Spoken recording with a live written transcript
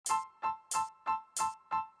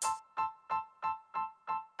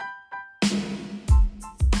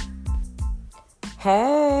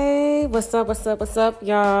Hey, what's up, what's up, what's up,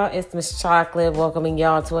 y'all? It's Miss Chocolate welcoming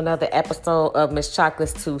y'all to another episode of Miss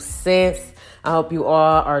Chocolate's 2 Cents. I hope you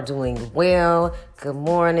all are doing well. Good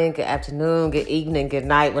morning, good afternoon, good evening, good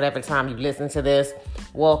night, whatever time you listen to this.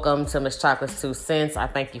 Welcome to Miss Chocolate's 2 Cents. I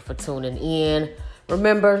thank you for tuning in.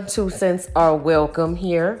 Remember, 2 cents are welcome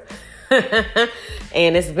here.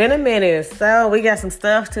 And it's been a minute, so we got some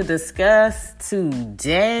stuff to discuss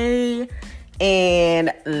today.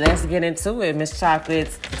 And let's get into it. Miss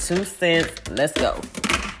Chocolate's 2 cents. Let's go.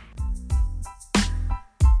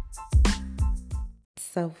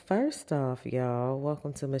 So first off, y'all,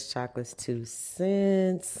 welcome to Miss Chocolate's 2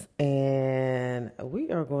 cents. And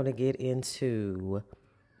we are going to get into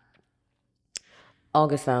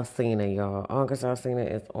August Alsina, y'all. August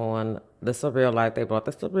Alsina is on The Surreal Life. They brought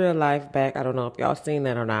The Surreal Life back. I don't know if y'all seen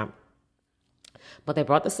that or not. But they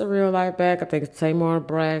brought The Surreal Life back. I think it's Tamar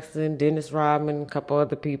Braxton, Dennis Rodman, a couple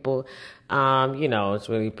other people. It's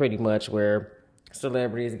really pretty much where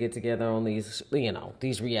celebrities get together on these,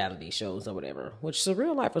 these reality shows or whatever. Which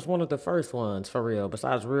Surreal Life was one of the first ones, for real.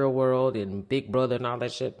 Besides Real World and Big Brother and all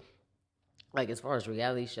that shit. Like, as far as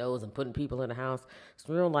reality shows and putting people in the house,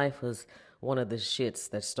 Surreal Life was one of the shits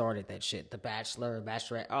that started that shit. The Bachelor,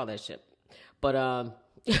 Bachelorette, all that shit. But,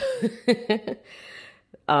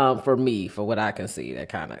 for me, for what I can see, that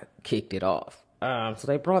kind of kicked it off. So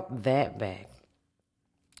they brought that back.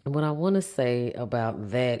 And what I want to say about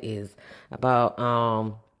that is about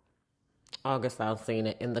August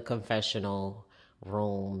Alsina in the confessional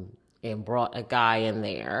room and brought a guy in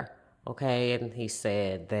there, okay? And he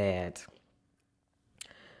said that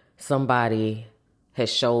somebody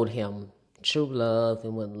has showed him true love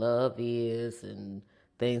and what love is and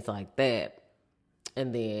things like that.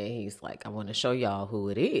 And then he's like, I want to show y'all who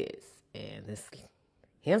it is. And this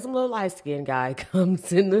handsome little light-skinned guy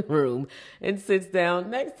comes in the room and sits down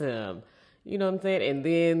next to him. You know what I'm saying? And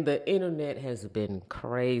then the internet has been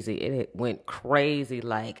crazy. It went crazy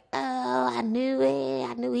like, oh, I knew it.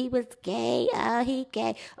 I knew he was gay. Oh, he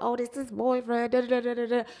gay. Oh, this is boyfriend. Da, da, da, da,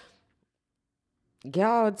 da.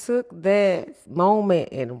 Y'all took that moment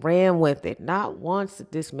and ran with it. Not once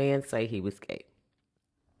did this man say he was gay.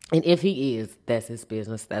 And if he is, that's his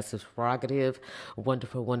business. That's his prerogative.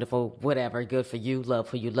 Wonderful, wonderful, whatever. Good for you. Love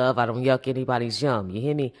for you. Love. I don't yuck anybody's yum. You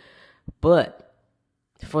hear me? But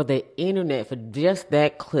for the internet, for just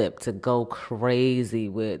that clip to go crazy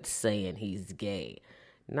with saying he's gay,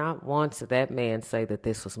 not once did that man say that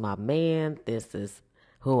this was my man. This is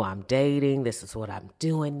who I'm dating. This is what I'm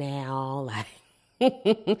doing now.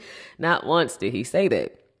 Like, not once did he say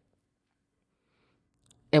that.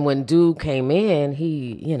 And when dude came in,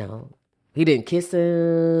 he didn't kiss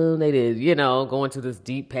him. They didn't, go into this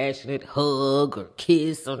deep, passionate hug or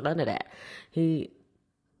kiss or none of that. He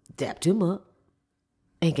dapped him up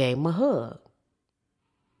and gave him a hug.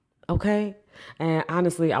 Okay? And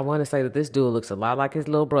honestly, I want to say that this dude looks a lot like his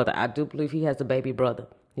little brother. I do believe he has a baby brother.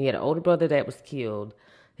 He had an older brother that was killed.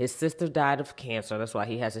 His sister died of cancer. That's why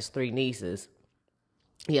he has his 3 nieces.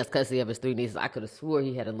 He has custody of his 3 nieces. I could have swore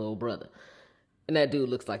he had a little brother. And that dude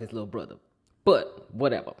looks like his little brother. But,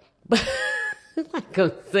 whatever. Like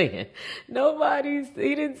I'm saying,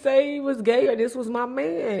 he didn't say he was gay or this was my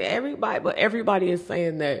man. Everybody is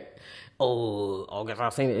saying that, August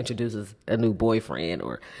Alsina introduces a new boyfriend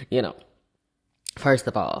or, First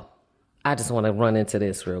of all, I just want to run into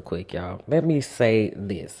this real quick, y'all. Let me say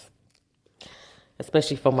this.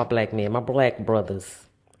 Especially for my black men, my black brothers.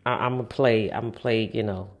 I'm going to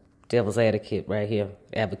play, devil's advocate right here.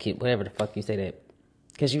 Advocate, whatever the fuck you say that.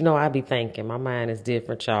 Because I be thinking. My mind is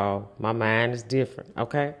different, y'all. My mind is different,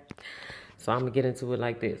 okay? So I'm going to get into it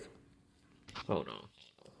like this. Hold on.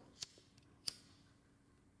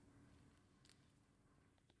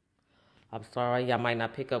 I'm sorry. Y'all might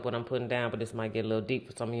not pick up what I'm putting down, but this might get a little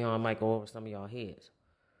deep for some of y'all. It might go over some of y'all heads.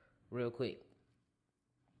 Real quick.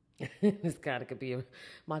 This kind of could be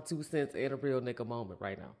my 2 cents in a real nigga moment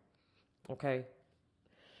right now. Okay?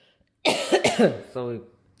 So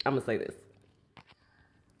I'm going to say this.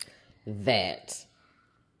 That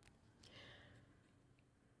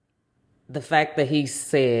the fact that he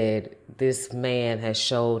said this man has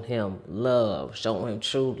shown him love, shown him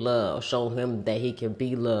true love, shown him that he can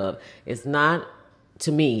be loved, it's not,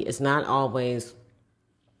 to me, it's not always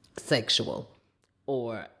sexual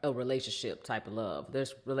or a relationship type of love.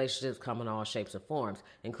 There's relationships come in all shapes and forms,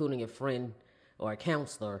 including a friend or a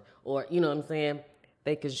counselor or, you know what I'm saying?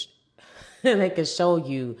 They can show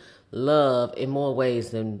you love in more ways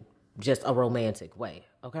than just a romantic way,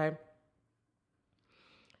 okay?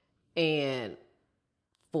 And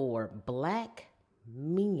for black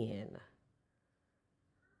men,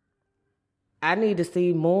 I need to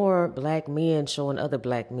see more black men showing other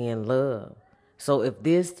black men love. So if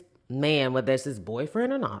this man, whether it's his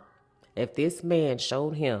boyfriend or not, if this man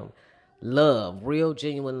showed him love, real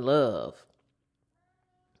genuine love,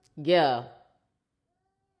 yeah,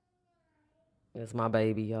 it's my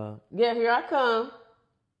baby, y'all. Yeah, here I come.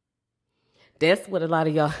 That's what a lot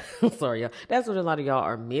of y'all, sorry, y'all. That's what a lot of y'all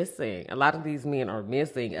are missing. A lot of these men are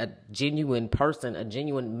missing a genuine person, a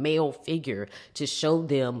genuine male figure to show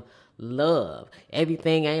them love.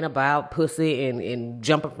 Everything ain't about pussy and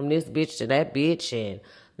jumping from this bitch to that bitch. And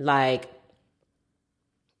like,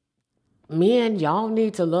 men, y'all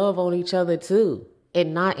need to love on each other too.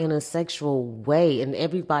 And not in a sexual way. And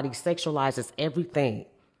everybody sexualizes everything.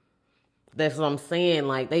 That's what I'm saying.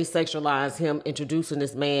 Like, they sexualize him introducing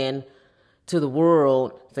this man to the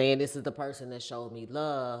world, saying this is the person that showed me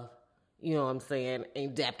love, you know what I'm saying,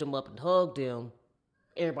 and dapped him up and hugged him.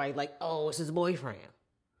 Everybody like, oh, it's his boyfriend.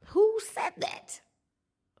 Who said that?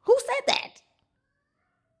 Who said that?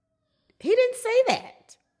 He didn't say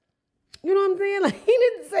that. You know what I'm saying? Like, he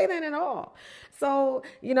didn't say that at all. So,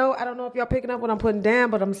 you know, I don't know if y'all picking up what I'm putting down,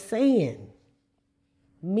 but I'm saying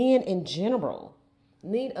men in general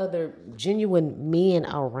need other genuine men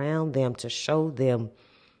around them to show them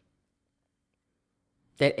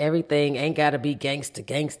that everything ain't got to be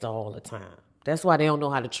gangsta all the time. That's why they don't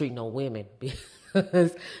know how to treat no women,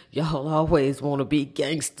 because y'all always want to be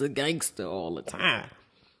gangsta all the time.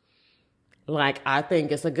 Like, I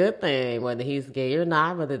think it's a good thing, whether he's gay or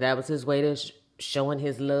not, whether that was his way to showing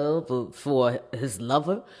his love for his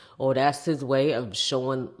lover, or that's his way of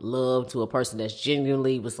showing love to a person that's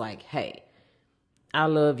genuinely was like, hey, I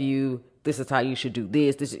love you. This is how you should do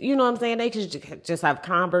this. You know what I'm saying? They could just have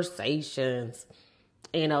conversations.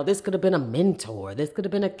 You know, this could have been a mentor. This could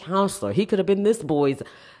have been a counselor. He could have been this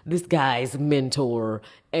guy's mentor.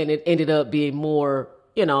 And it ended up being more,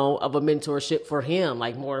 you know, of a mentorship for him,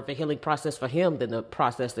 like more of a healing process for him than the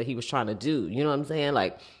process that he was trying to do. You know what I'm saying?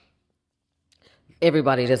 Like,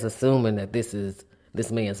 everybody just assuming that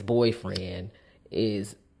this man's boyfriend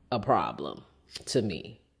is a problem to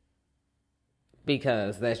me.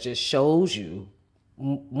 Because that just shows you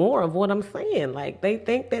more of what I'm saying. Like, they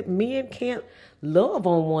think that men can't love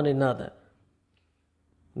on one another.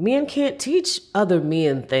 Men can't teach other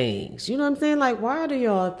men things. You know what I'm saying? Like, why do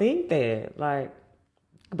y'all think that? Like,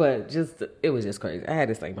 but just, it was just crazy. I had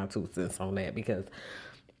to say my 2 cents on that, because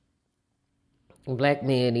black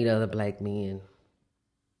men need other black men.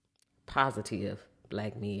 Positive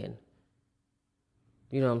black men.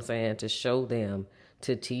 You know what I'm saying? To show them,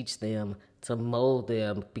 to teach them, to mold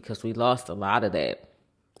them, because we lost a lot of that.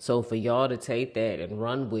 So for y'all to take that and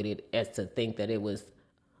run with it as to think that it was,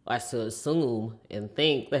 as to assume and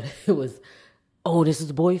think that it was, oh, this is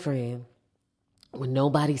a boyfriend, when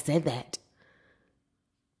nobody said that,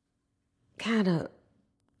 kind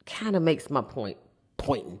of makes my point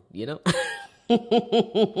pointing, you know?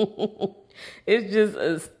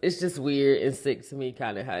 It's just weird and sick to me,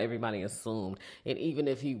 kind of how everybody assumed. And even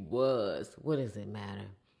if he was, what does it matter?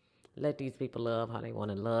 Let these people love how they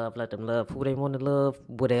want to love. Let them love who they want to love,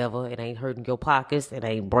 whatever. It ain't hurting your pockets. It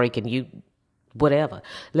ain't breaking you, whatever.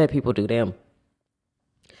 Let people do them.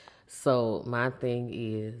 So my thing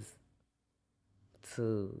is,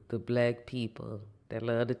 to the black people that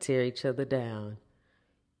love to tear each other down,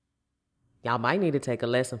 y'all might need to take a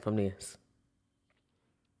lesson from this.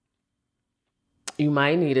 You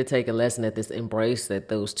might need to take a lesson at this embrace that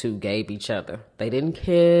those two gave each other. They didn't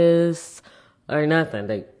kiss or nothing.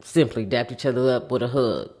 They simply dapped each other up with a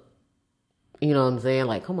hug. You know what I'm saying?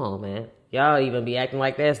 Like, come on, man. Y'all even be acting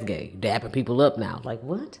like that's gay. Dapping people up now. Like,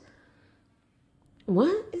 what?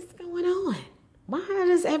 What is going on? Why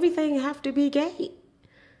does everything have to be gay?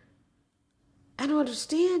 I don't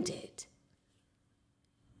understand it.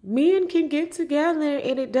 Men can get together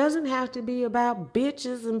and it doesn't have to be about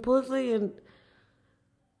bitches and pussy, and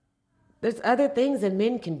there's other things that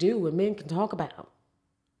men can do and men can talk about.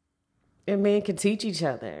 And men can teach each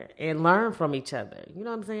other and learn from each other. You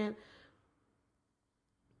know what I'm saying?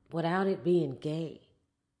 Without it being gay.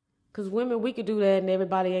 Because women, we could do that and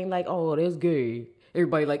everybody ain't like, oh, that's gay.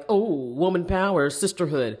 Everybody like, oh, woman power,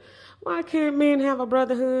 sisterhood. Why can't men have a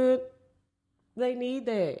brotherhood? They need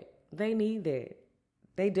that. They need that.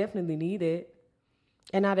 They definitely need it.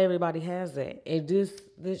 And not everybody has that. And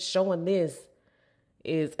this showing this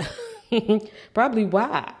is probably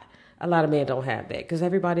why a lot of men don't have that. Because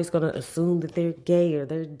everybody's going to assume that they're gay or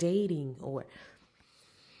they're dating or...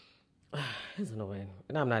 It's annoying.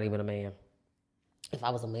 And I'm not even a man. If I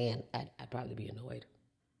was a man, I'd probably be annoyed.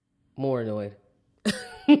 More annoyed.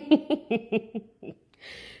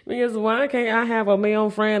 Because why can't I have a male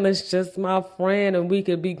friend that's just my friend and we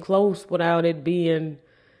could be close without it being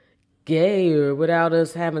gay or without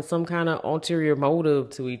us having some kind of ulterior motive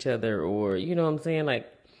to each other, or you know what I'm saying?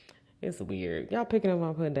 Like, it's weird. Y'all picking up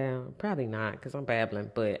my put down? Probably not, because I'm babbling.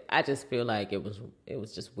 But I just feel like it was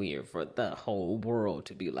just weird for the whole world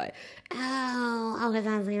to be like, oh, Uncle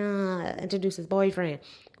Johnson introduced his boyfriend.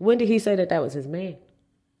 When did he say that that was his man?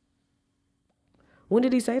 When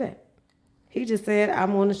did he say that? He just said,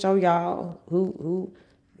 I'm going to show y'all who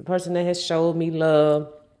the person that has showed me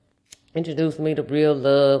love, introduced me to real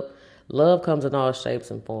love. Love comes in all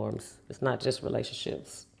shapes and forms. It's not just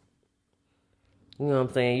relationships. You know what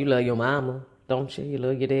I'm saying? You love your mama, don't you? You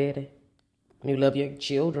love your daddy. You love your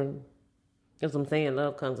children. That's what I'm saying.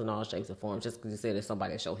 Love comes in all shapes and forms. Just because you said it's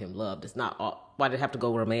somebody that show him love, it's not all. Why did it have to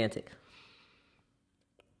go romantic?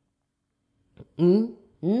 Who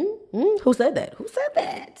said that? Who said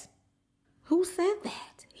that? Who said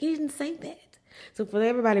that? He didn't say that. So for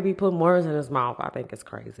everybody to be putting words in his mouth, I think it's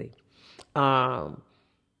crazy. Now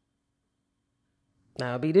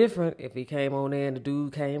it'd be different if he came on there and the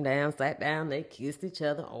dude came down, sat down, they kissed each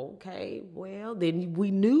other. Okay, well then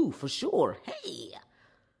we knew for sure. Hey,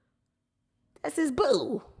 that's his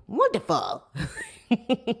boo. Wonderful.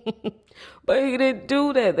 But he didn't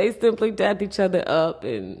do that. They simply dapped each other up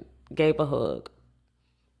and gave a hug.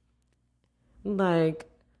 Like,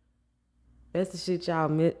 that's the shit y'all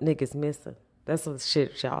niggas missing. That's the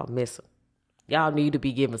shit y'all missing. Y'all need to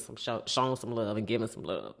be giving showing some love and giving some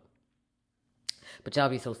love. But y'all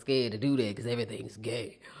be so scared to do that because everything's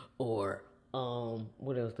gay. Or,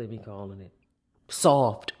 what else they be calling it?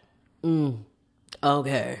 Soft.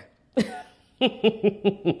 Okay.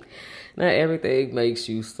 Not everything makes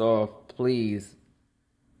you soft, please.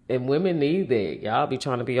 And women need that. Y'all be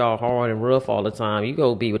trying to be all hard and rough all the time. You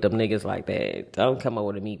go be with them niggas like that. Don't come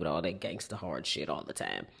over to me with all that gangster hard shit all the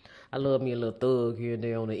time. I love me a little thug here and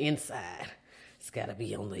there on the inside. It's gotta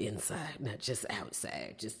be on the inside, not just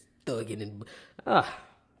outside. Just thugging and...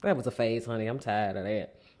 that was a phase, honey. I'm tired of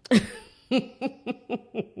that.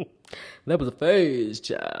 That was a phase,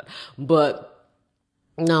 child. But,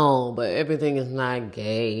 no, but everything is not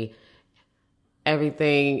gay.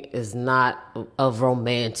 Everything is not of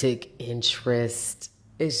romantic interest.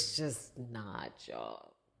 It's just not,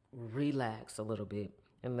 y'all. Relax a little bit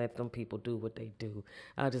and let them people do what they do.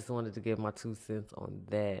 I just wanted to give my 2 cents on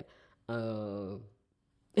that.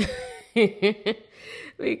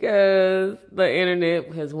 Because the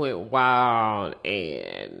internet has went wild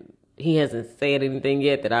and he hasn't said anything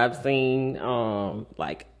yet that I've seen,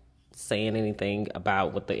 like saying anything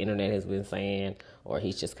about what the internet has been saying, or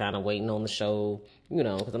he's just kind of waiting on the show, you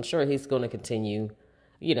know, because I'm sure he's going to continue.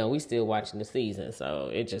 You know, we still watching the season, so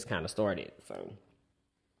it just kind of started. So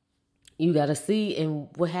you got to see and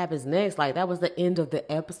what happens next. Like, that was the end of the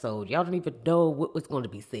episode. Y'all don't even know what was going to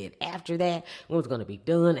be said after that, what was going to be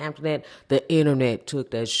done after that. The internet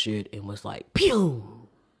took that shit and was like, pew.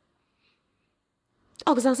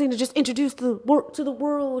 Oh, because I seen to just introduce to the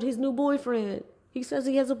world his new boyfriend. He says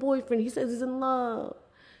he has a boyfriend. He says he's in love.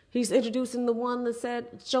 He's introducing the one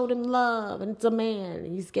that showed him love, and it's a man.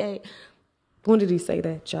 He's gay. When did he say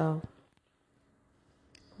that, y'all?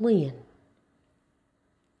 When?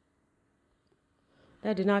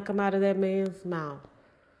 That did not come out of that man's mouth.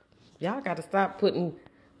 Y'all got to stop putting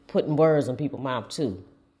words in people's mouth, too.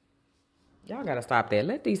 Y'all got to stop that.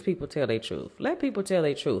 Let these people tell their truth. Let people tell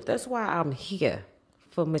their truth. That's why I'm here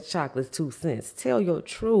for Miss Chocolate's 2 cents. Tell your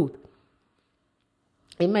truth.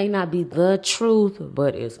 It may not be the truth,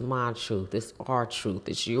 but it's my truth. It's our truth.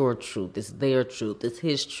 It's your truth. It's their truth. It's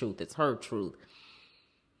his truth. It's her truth.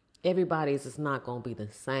 Everybody's is not going to be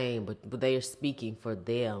the same, but they're speaking for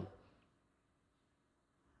them.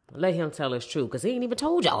 Let him tell his truth, because he ain't even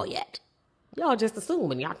told y'all yet. Y'all just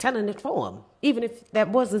assuming. Y'all telling it for him. Even if that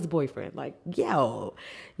was his boyfriend. Like, y'all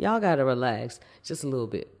got to relax just a little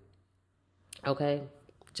bit. Okay?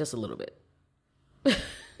 Just a little bit.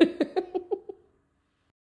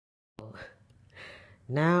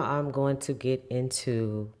 Now I'm going to get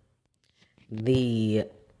into the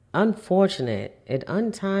unfortunate and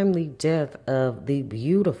untimely death of the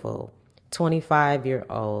beautiful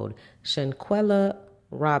 25-year-old Shanquella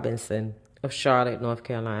Robinson of Charlotte, North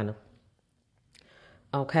Carolina.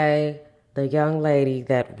 Okay, the young lady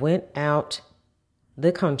that went out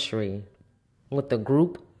the country with a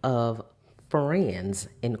group of friends,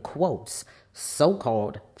 in quotes,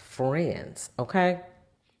 so-called friends, okay?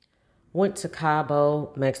 Went to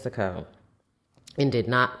Cabo, Mexico, and did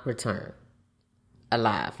not return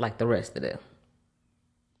alive like the rest of them.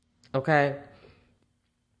 Okay?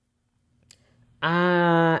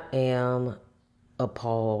 I am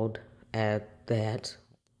appalled at that.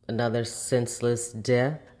 another senseless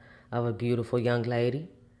death of a beautiful young lady.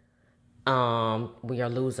 We are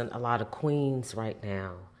losing a lot of queens right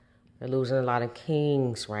now. We're losing a lot of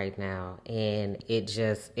kings right now. And it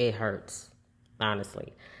hurts,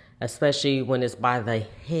 honestly. Especially when it's by the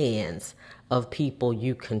hands of people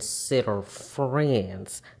you consider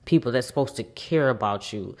friends. People that's supposed to care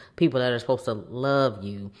about you. People that are supposed to love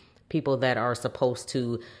you. People that are supposed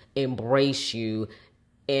to embrace you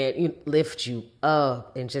and lift you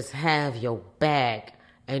up and just have your back.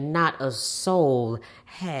 And not a soul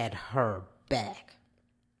had her back.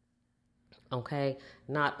 Okay?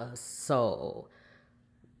 Not a soul.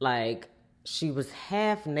 Like, she was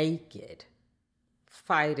half naked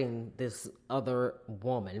fighting this other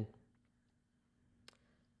woman.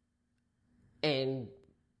 And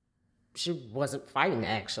she wasn't fighting,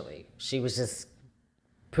 actually. She was just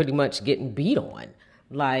pretty much getting beat on.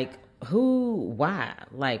 Like, who, why?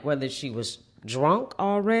 Like, whether she was drunk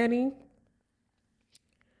already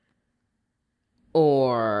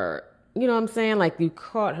or, you know what I'm saying? Like, you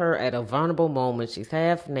caught her at a vulnerable moment. She's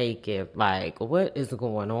half naked. Like, what is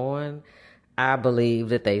going on? I believe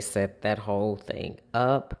that they set that whole thing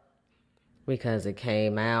up because it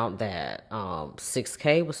came out that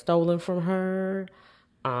 $6K was stolen from her.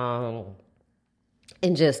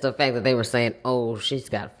 And just the fact that they were saying, oh, she's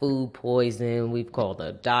got food poisoning. We've called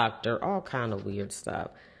a doctor, all kind of weird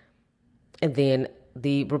stuff. And then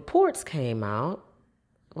the reports came out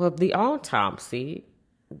of the autopsy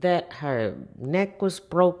that her neck was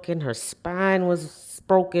broken, her spine was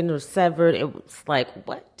broken or severed. It was like,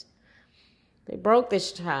 what? They broke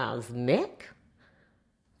this child's neck?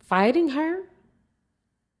 Fighting her?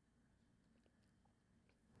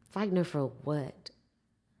 Fighting her for what?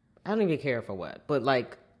 I don't even care for what. But,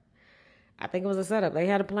 like, I think it was a setup. They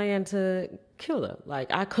had a plan to kill her.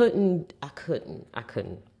 Like, I couldn't.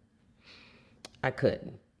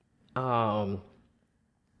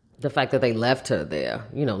 The fact that they left her there,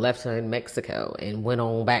 left her in Mexico and went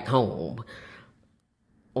on back home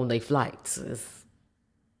on their flights is,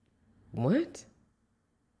 what?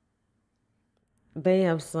 They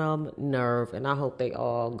have some nerve, and I hope they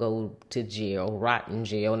all go to jail, rot in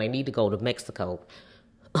jail, and they need to go to Mexico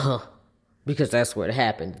because that's where it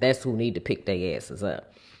happened. That's who need to pick their asses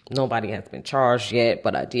up. Nobody has been charged yet,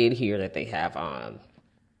 but I did hear that they have a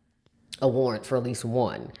warrant for at least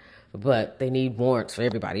one. But they need warrants for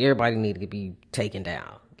everybody. Everybody need to be taken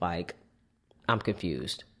down. Like, I'm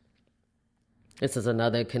confused. This is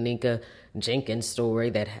another Kanika Jenkins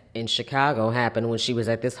story that in Chicago happened when she was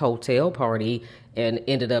at this hotel party and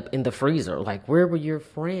ended up in the freezer. Like, where were your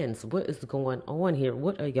friends? What is going on here?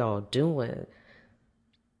 What are y'all doing?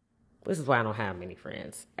 This is why I don't have many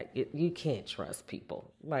friends. You can't trust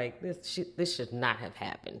people. Like, this should not have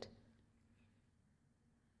happened.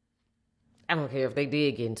 I don't care if they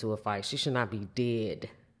did get into a fight. She should not be dead.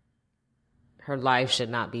 Her life should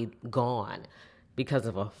not be gone because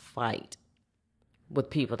of a fight with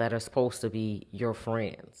people that are supposed to be your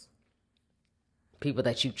friends. People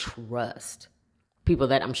that you trust. People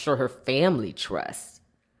that I'm sure her family trusts.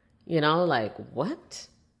 Like, what?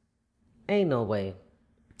 Ain't no way.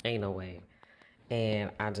 Ain't no way.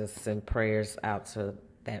 And I just send prayers out to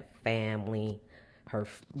that family, her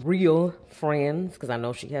real friends, because I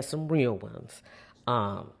know she has some real ones.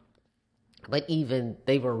 But even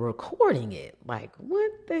they were recording it. Like,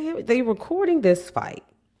 what the hell? They recording this fight.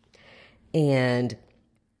 And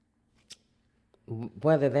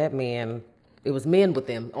whether that man, it was men with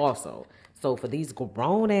them also. So for these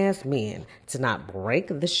grown-ass men to not break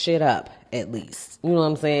the shit up, at least, you know what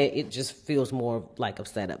I'm saying? It just feels more like a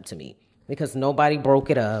setup to me. Because nobody broke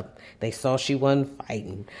it up. They saw she wasn't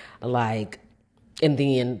fighting. Like, and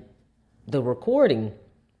then the recording,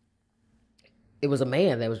 it was a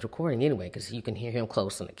man that was recording anyway, because you can hear him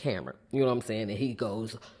close on the camera. You know what I'm saying? And he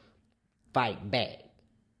goes, fight back.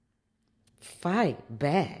 Fight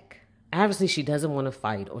back. Obviously, she doesn't want to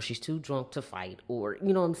fight, or she's too drunk to fight, or,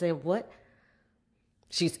 you know what I'm saying? What?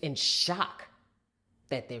 She's in shock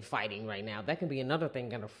that they're fighting right now. That can be another thing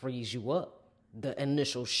that'll freeze you up. The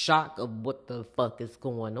initial shock of what the fuck is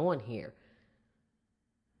going on here.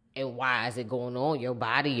 And why is it going on? Your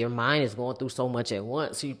body, your mind is going through so much at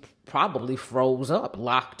once. You probably froze up,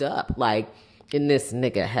 locked up. Like, and this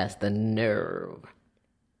nigga has the nerve.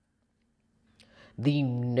 The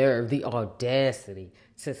nerve, the audacity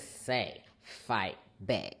to say, fight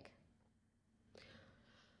back.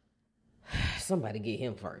 Somebody get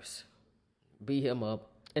him first. Beat him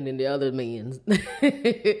up. And then the other men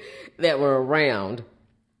that were around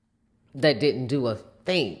that didn't do a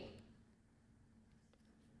thing.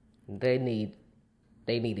 They need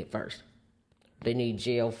it first. They need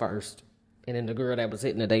jail first. And then the girl that was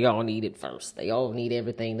hitting it, they all need it first. They all need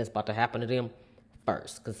everything that's about to happen to them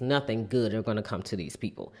first. Because nothing good are going to come to these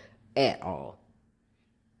people at all.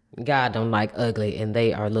 God don't like ugly, and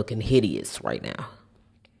they are looking hideous right now.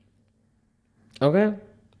 Okay?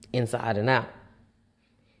 Inside and out.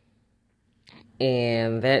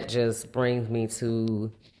 And that just brings me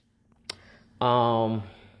to, I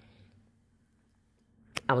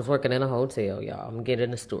was working in a hotel, y'all. I'm getting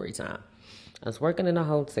into story time. I was working in a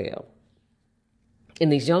hotel.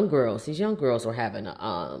 And these young girls were having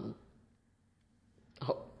a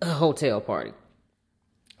hotel party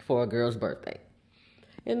for a girl's birthday.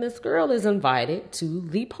 And this girl is invited to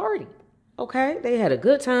the party. Okay? They had a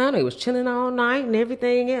good time. They was chilling all night and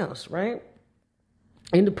everything else, right?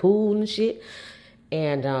 In the pool and shit.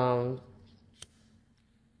 And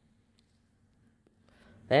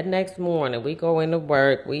that next morning, we go into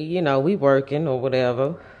work. We working or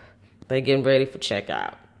whatever. They getting ready for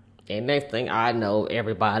checkout. And next thing I know,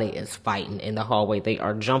 everybody is fighting in the hallway. They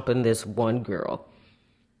are jumping this one girl.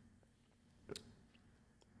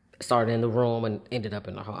 Started in the room and ended up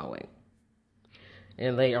in the hallway.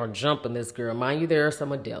 And they are jumping this girl. Mind you, there are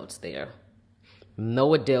some adults there.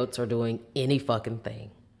 No adults are doing any fucking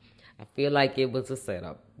thing. I feel like it was a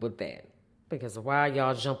setup with that. Because why are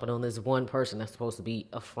y'all jumping on this one person that's supposed to be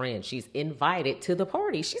a friend? She's invited to the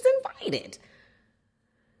party. She's invited.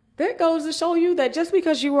 That goes to show you that just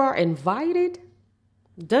because you are invited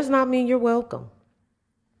does not mean you're welcome.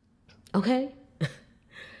 Okay?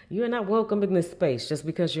 You're not welcome in this space just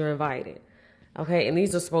because you're invited. Okay? And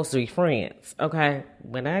these are supposed to be friends. Okay?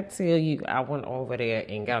 When I tell you I went over there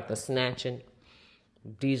and got the snatching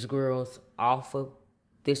these girls off of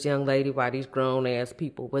this young lady while these grown-ass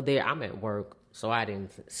people were there. I'm at work, so I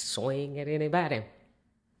didn't swing at anybody.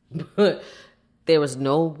 But there was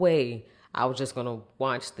no way I was just going to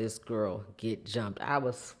watch this girl get jumped. I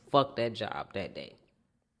was fucked that job that day.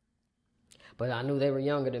 But I knew they were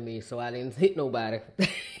younger than me, so I didn't hit nobody.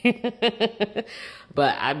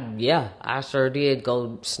 But I sure did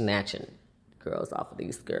go snatching girls off of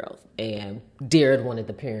these girls and dared one of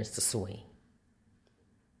the parents to swing.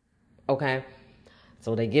 Okay?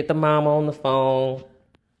 So they get the mama on the phone.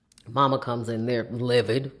 Mama comes in there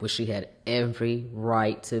livid, which she had every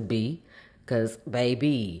right to be. Because,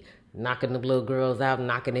 baby, knocking the little girls out,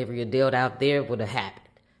 knocking every adult out there would have happened.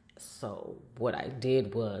 So what I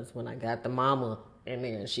did was, when I got the mama in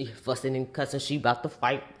there, and she fussing and cussing, she about to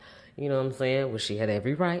fight. You know what I'm saying? Well, she had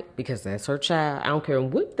every right, because that's her child. I don't care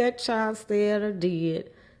what that child said or did.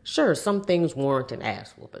 Sure, some things warrant an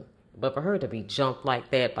ass whooping. But for her to be jumped like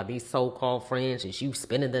that by these so-called friends that you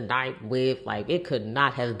spending the night with, like, it could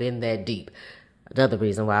not have been that deep. Another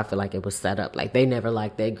reason why I feel like it was set up. Like, they never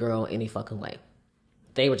liked that girl any fucking way.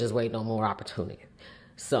 They were just waiting on more opportunity.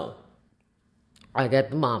 So, I got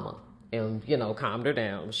the mama and, calmed her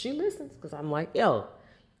down. She listens because I'm like, yo,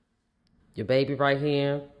 your baby right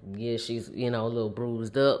here, yeah, she's, a little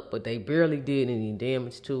bruised up, but they barely did any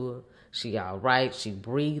damage to her. She all right. She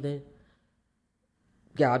breathing.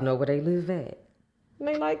 Y'all know where they live at. And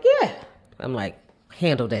they like, yeah. I'm like,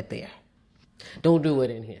 handle that there. Don't do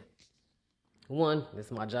it in here. One, this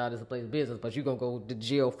is my job, this is a place of business, but you're going to go to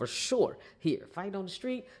jail for sure. Here, fight on the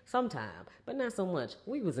street sometime, but not so much.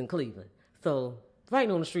 We was in Cleveland. So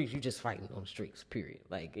fighting on the streets, you just fighting on the streets, period.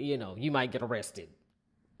 Like, you might get arrested.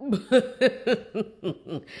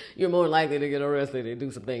 You're more likely to get arrested and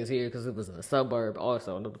do some things here because it was in a suburb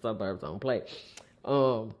also, and the suburbs don't play.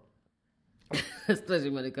 Especially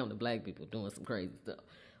when it comes to black people doing some crazy stuff.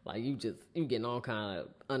 Like, you getting all kind of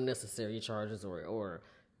unnecessary charges or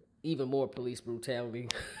even more police brutality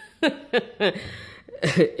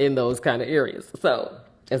in those kind of areas. So,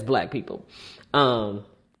 as black people. So,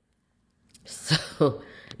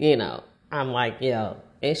 I'm like, yo.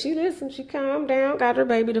 And she listened, she calmed down, got her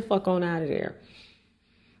baby the fuck on out of there.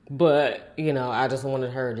 But, I just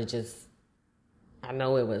wanted her to I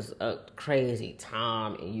know it was a crazy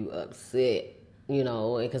time and you upset,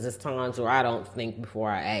 because it's times where I don't think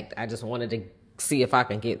before I act. I just wanted to see if I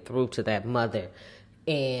can get through to that mother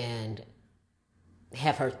and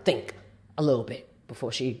have her think a little bit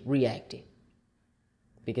before she reacted.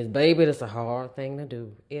 Because, baby, it's a hard thing to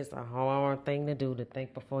do. It's a hard thing to do, to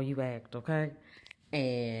think before you act, okay?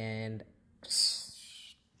 And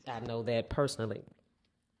I know that personally.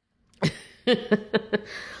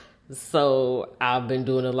 So I've been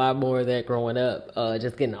doing a lot more of that growing up,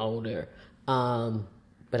 just getting older.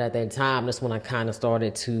 But at that time, that's when I kind of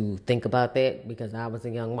started to think about that, because I was a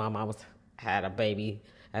young mom. I had a baby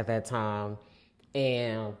at that time,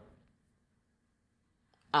 and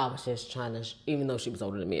I was just trying to, even though she was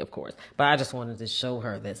older than me, of course, but I just wanted to show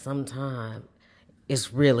her that sometimes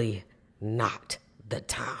it's really not the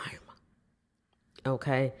time.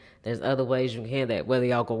 Okay? There's other ways you can handle that. Whether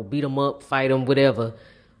y'all go beat them up, fight them, whatever,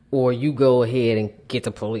 or you go ahead and get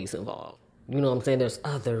the police involved. You know what I'm saying? There's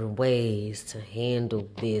other ways to handle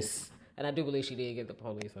this. And I do believe she did get the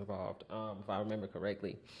police involved, if I remember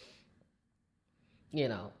correctly. You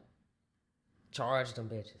know, charge them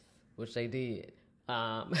bitches, which they did.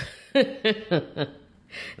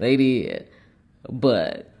 They did.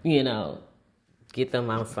 But, you know, get them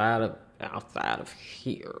outside of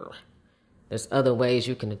here. There's other ways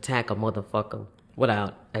you can attack a motherfucker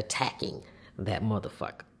without attacking that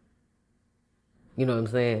motherfucker. You know what I'm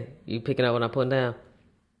saying? You picking up what I'm putting down?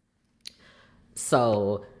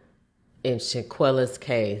 So, in Shaquilla's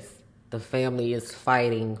case, the family is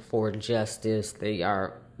fighting for justice. They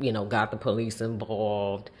are, got the police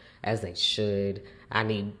involved, as they should. I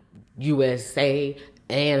need USA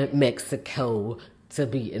and Mexico to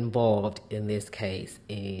be involved in this case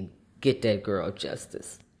and get that girl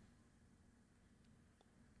justice.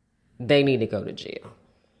 They need to go to jail.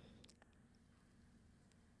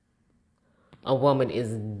 A woman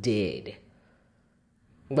is dead.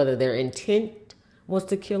 Whether their intent was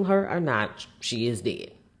to kill her or not, she is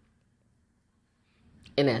dead.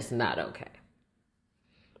 And that's not okay.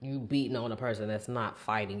 You beating on a person that's not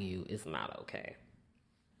fighting you is not okay.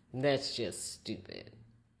 That's just stupid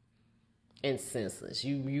and senseless.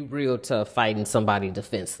 You real tough fighting somebody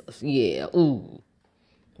defenseless. Yeah, ooh.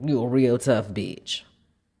 You a real tough bitch.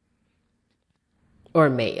 Or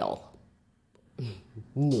male.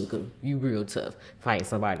 Nigga, you real tough fighting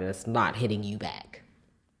somebody that's not hitting you back.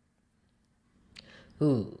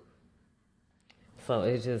 Ooh. So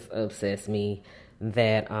it just upsets me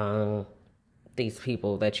that these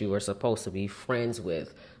people that you were supposed to be friends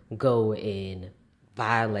with go and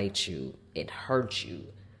violate you and hurt you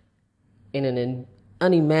in an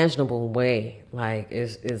unimaginable way. Like,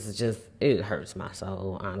 it's just, it hurts my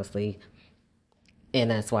soul, honestly. And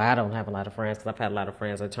that's why I don't have a lot of friends, because I've had a lot of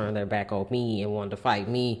friends that turned their back on me and wanted to fight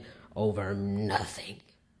me over nothing.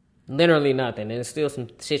 Literally nothing. And there's still some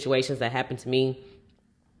situations that happened to me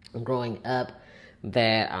growing up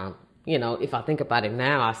that, if I think about it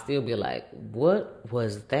now, I still be like, what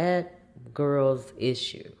was that girl's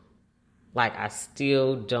issue? Like, I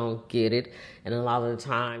still don't get it. And a lot of the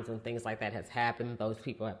times when things like that has happened, those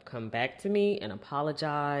people have come back to me and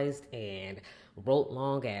apologized and wrote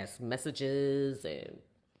long ass messages, and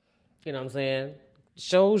you know what I'm saying?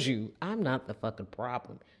 Shows you I'm not the fucking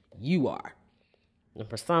problem. You are. And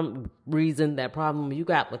for some reason, that problem you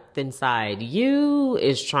got with inside you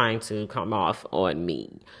is trying to come off on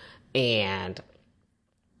me. And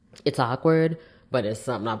it's awkward, but it's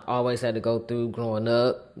something I've always had to go through growing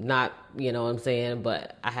up. Not, you know what I'm saying,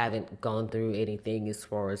 but I haven't gone through anything as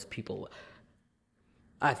far as people.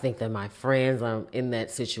 I think that my friends are in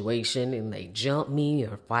that situation and they jump me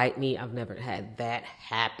or fight me. I've never had that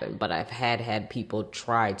happen, but I've had people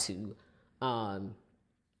try to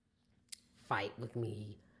fight with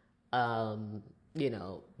me,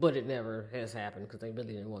 but it never has happened because they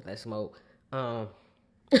really didn't want that smoke. But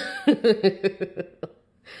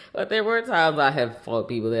there were times I have fought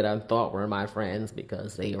people that I thought were my friends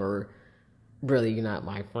because they were really not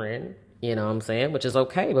my friend, you know what I'm saying? Which is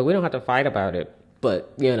okay, but we don't have to fight about it.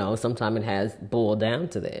 But, sometimes it has boiled down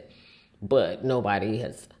to that. But nobody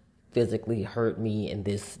has physically hurt me in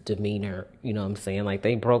this demeanor, you know what I'm saying? Like,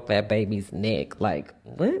 they broke that baby's neck. Like,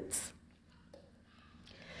 what?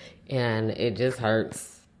 And it just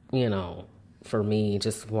hurts, for me,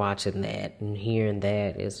 just watching that and hearing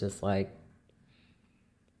that. It's just like,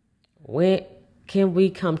 when can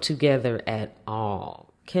we come together at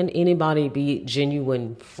all? Can anybody be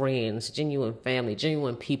genuine friends, genuine family,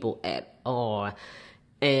 genuine people at all?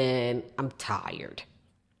 And I'm tired.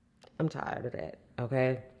 I'm tired of that,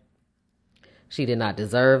 okay? She did not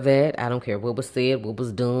deserve that. I don't care what was said, what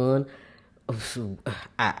was done.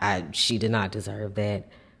 She did not deserve that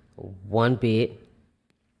one bit.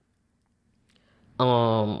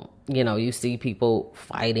 You see people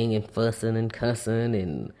fighting and fussing and cussing,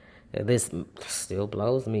 and this still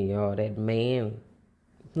blows me, y'all. That man,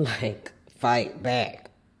 fight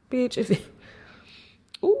back, bitch.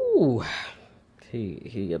 Ooh,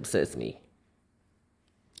 he upsets me.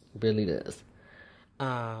 Really does.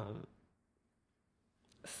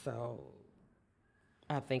 So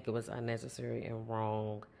I think it was unnecessary and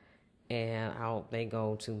wrong. And I hope they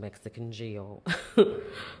go to Mexican jail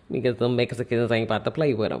because the Mexicans ain't about to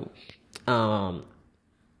play with them.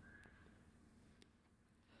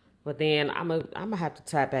 But then I'm gonna have to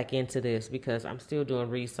tap back into this because I'm still doing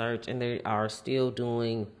research and they are still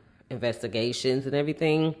doing investigations and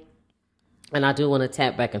everything. And I do want to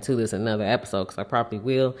tap back into this in another episode because I probably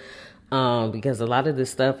will. Because a lot of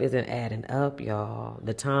this stuff isn't adding up, y'all.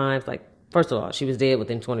 The times, like, first of all, she was dead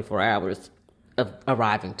within 24 hours of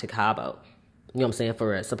arriving to Cabo. You know what I'm saying?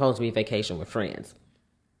 For a supposed to be vacation with friends.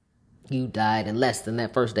 You died in less than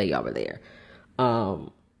that first day y'all were there. You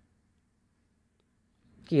know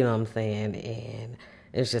what I'm saying? And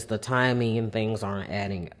it's just the timing and things aren't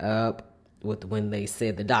adding up with when they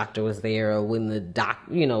said the doctor was there or when the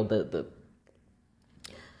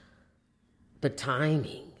the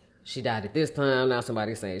timing. She died at this time. Now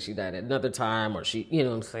somebody's saying she died at another time, or she, you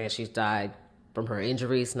know what I'm saying, she's died from her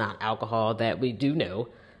injuries, not alcohol, that we do know.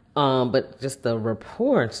 But just the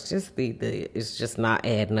reports, just the it's just not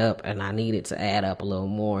adding up, and I need it to add up a little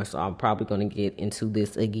more. So I'm probably going to get into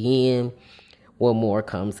this again when more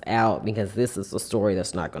comes out, because this is a story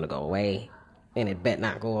that's not going to go away, and it bet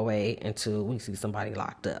not go away until we see somebody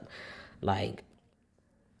locked up. Like,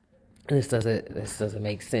 this doesn't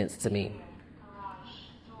make sense to me.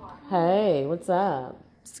 Hey, what's up?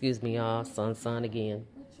 Excuse me, y'all. Son again.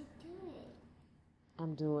 What you doing?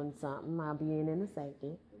 I'm doing something. I'll be in a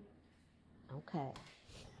second. Okay.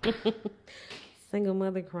 Single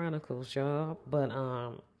Mother Chronicles, y'all. But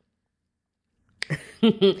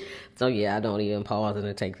so yeah, I don't even pause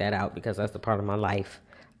and take that out because that's the part of my life.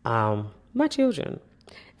 My children.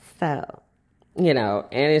 So, you know,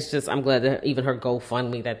 and it's just, I'm glad that even her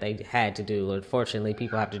GoFundMe that they had to do. Unfortunately,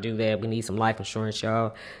 people have to do that. We need some life insurance,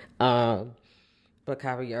 y'all. But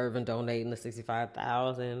Kyrie Irving donating the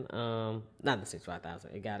 $65,000. Not the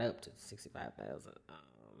 $65,000. It got up to $65,000.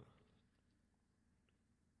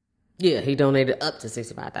 Yeah, he donated up to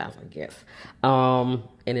 $65,000. Yes. And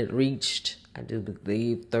it reached, I do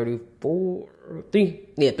believe,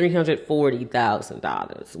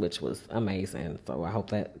 $340,000, which was amazing. So I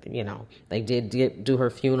hope that, you know, they did do her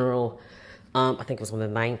funeral. I think it was on the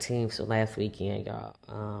 19th, so last weekend,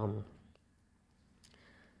 y'all.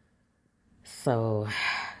 So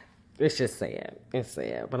it's just sad. It's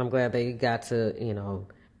sad. But I'm glad they got to, you know,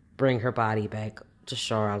 bring her body back to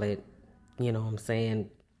Charlotte. You know what I'm saying?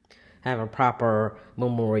 Have a proper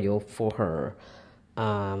memorial for her.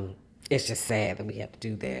 It's just sad that we have to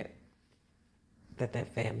do that.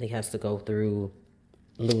 That family has to go through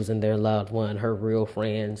losing their loved one, her real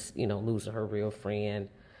friends, you know, losing her real friend.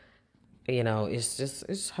 You know,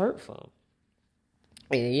 it's hurtful.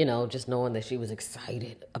 And, you know, just knowing that she was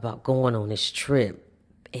excited about going on this trip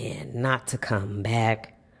and not to come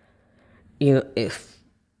back. You know, if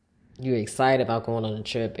you're excited about going on a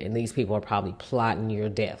trip and these people are probably plotting your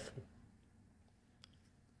death.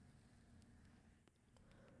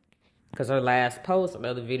 Because her last post,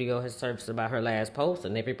 another video has surfaced about her last post,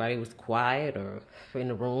 and everybody was quiet or in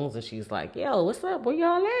the rooms, and she's like, yo, what's up? Where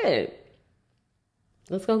y'all at?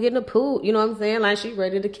 Let's go get in the pool. You know what I'm saying? Like, she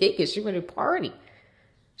ready to kick it. She ready to party.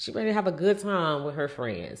 She ready to have a good time with her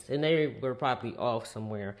friends. And they were probably off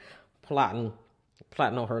somewhere plotting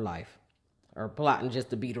on her life. Or plotting just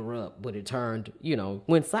to beat her up, but it turned, you know,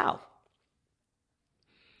 went south.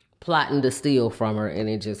 Plotting to steal from her, and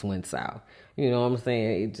it just went south. You know what I'm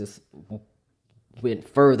saying? It just went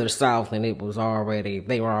further south than they were already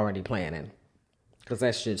planning. Because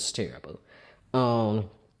that shit's terrible. I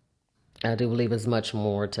do believe there's much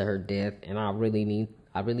more to her death, and I really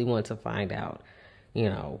want to find out, you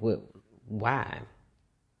know, why.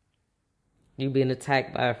 You being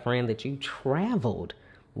attacked by a friend that you traveled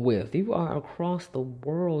with. You are across the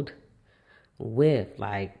world with.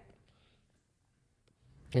 Like,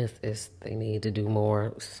 they need to do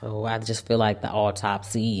more. So I just feel like the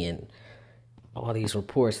autopsy and all these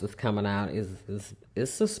reports that's coming out is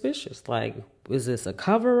suspicious. Like, is this a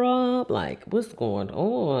cover up? Like, what's going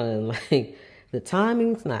on? Like, the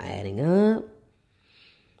timing's not adding up.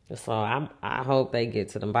 So I hope they get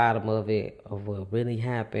to the bottom of it, of what really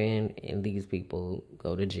happened, and these people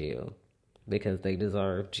go to jail because they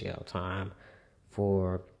deserve jail time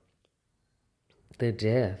for the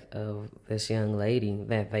death of this young lady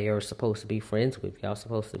that they are supposed to be friends with. Y'all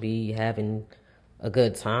supposed to be having a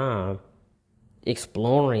good time,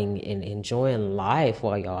 exploring and enjoying life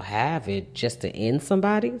while y'all have it, just to end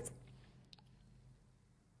somebody's.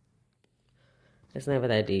 It's never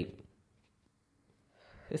that deep.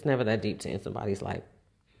 It's never that deep to end somebody's life.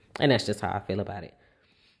 And that's just how I feel about it.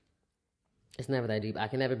 It's never that deep. I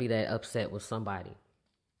can never be that upset with somebody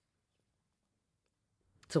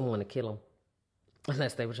to want to kill them.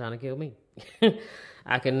 Unless they were trying to kill me.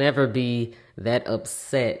 I can never be that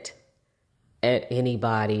upset at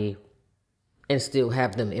anybody and still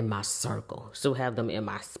have them in my circle. Still have them in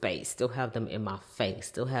my space. Still have them in my face.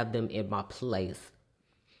 Still have them in my place.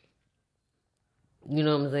 You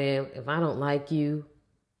know what I'm saying? If I don't like you,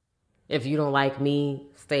 if you don't like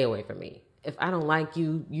me, stay away from me. If I don't like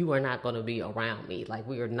you, you are not going to be around me. Like,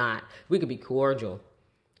 we are not, we could be cordial,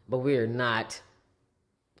 but we are not,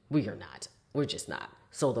 we're just not.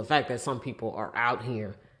 So the fact that some people are out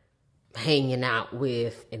here hanging out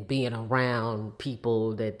with and being around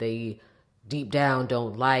people that they deep down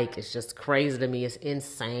don't like, it's just crazy to me. It's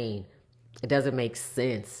insane. It doesn't make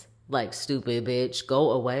sense. Like, stupid bitch,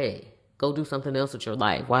 go away. Go do something else with your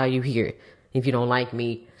life. Why are you here? If you don't like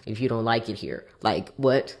me, if you don't like it here. Like,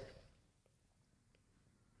 what?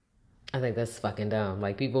 I think that's fucking dumb.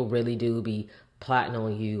 Like, people really do be plotting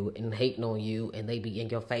on you and hating on you, and they be in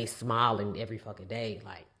your face smiling every fucking day.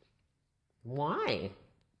 Like, why?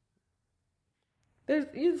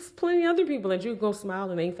 There's plenty of other people that you can go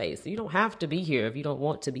smile in their face. You don't have to be here if you don't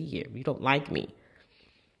want to be here. If you don't like me.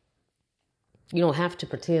 You don't have to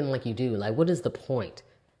pretend like you do. Like, what is the point?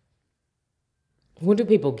 What do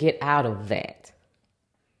people get out of that?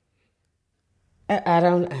 I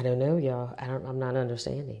don't know, y'all. I'm not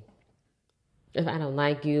understanding. If I don't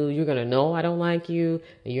like you, you're going to know I don't like you,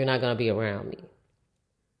 and you're not going to be around me.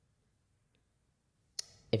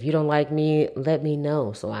 If you don't like me, let me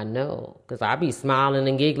know so I know. Because I be smiling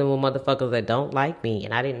and giggling with motherfuckers that don't like me,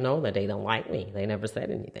 and I didn't know that they don't like me. They never said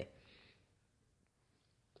anything.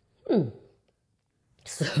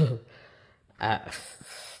 So,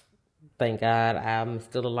 thank God I'm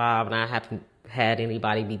still alive, and I haven't had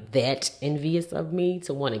anybody be that envious of me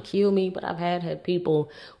to want to kill me, but I've had people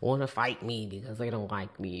want to fight me because they don't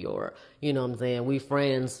like me, or, you know what I'm saying, we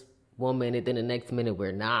friends one minute, then the next minute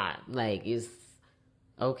we're not. Like, it's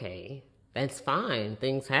okay, that's fine.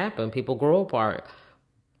 Things happen. People grow apart.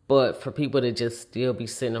 But for people to just still be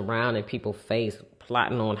sitting around in people's face,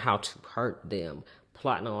 plotting on how to hurt them,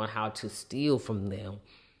 plotting on how to steal from them,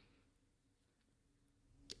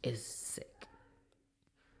 is sick.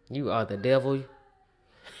 You are the devil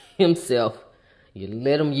himself. You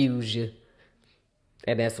let him use you.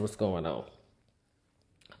 And that's what's going on.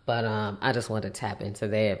 But I just want to tap into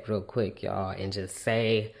that real quick, y'all, and just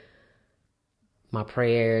say my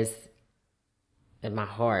prayers and my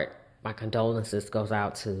heart, my condolences goes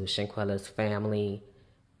out to Shanquella's family.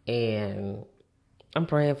 And I'm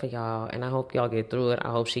praying for y'all, and I hope y'all get through it. I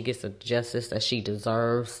hope she gets the justice that she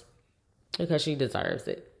deserves, because she deserves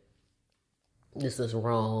it. This is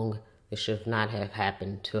wrong. It should not have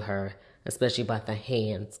happened to her, especially by the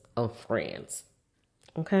hands of friends.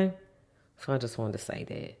 Okay? So I just wanted to say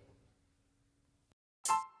that.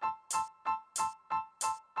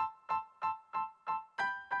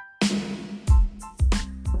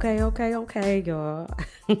 Okay, y'all.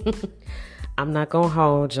 I'm not going to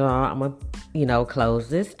hold y'all. I'm going to, close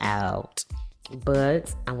this out.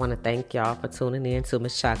 But I want to thank y'all for tuning in to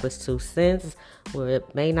Miss Chocolate's 2 cents, where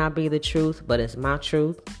it may not be the truth, but it's my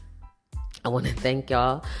truth. I want to thank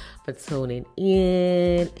y'all for tuning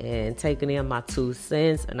in and taking in my 2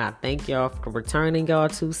 cents. And I thank y'all for returning y'all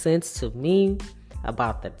 2 cents to me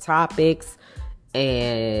about the topics.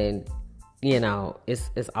 And,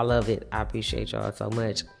 it's I love it. I appreciate y'all so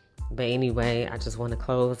much. But anyway, I just want to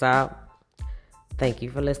close out. Thank you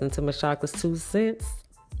for listening to Miss Chocolate's 2 cents.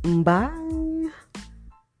 Bye.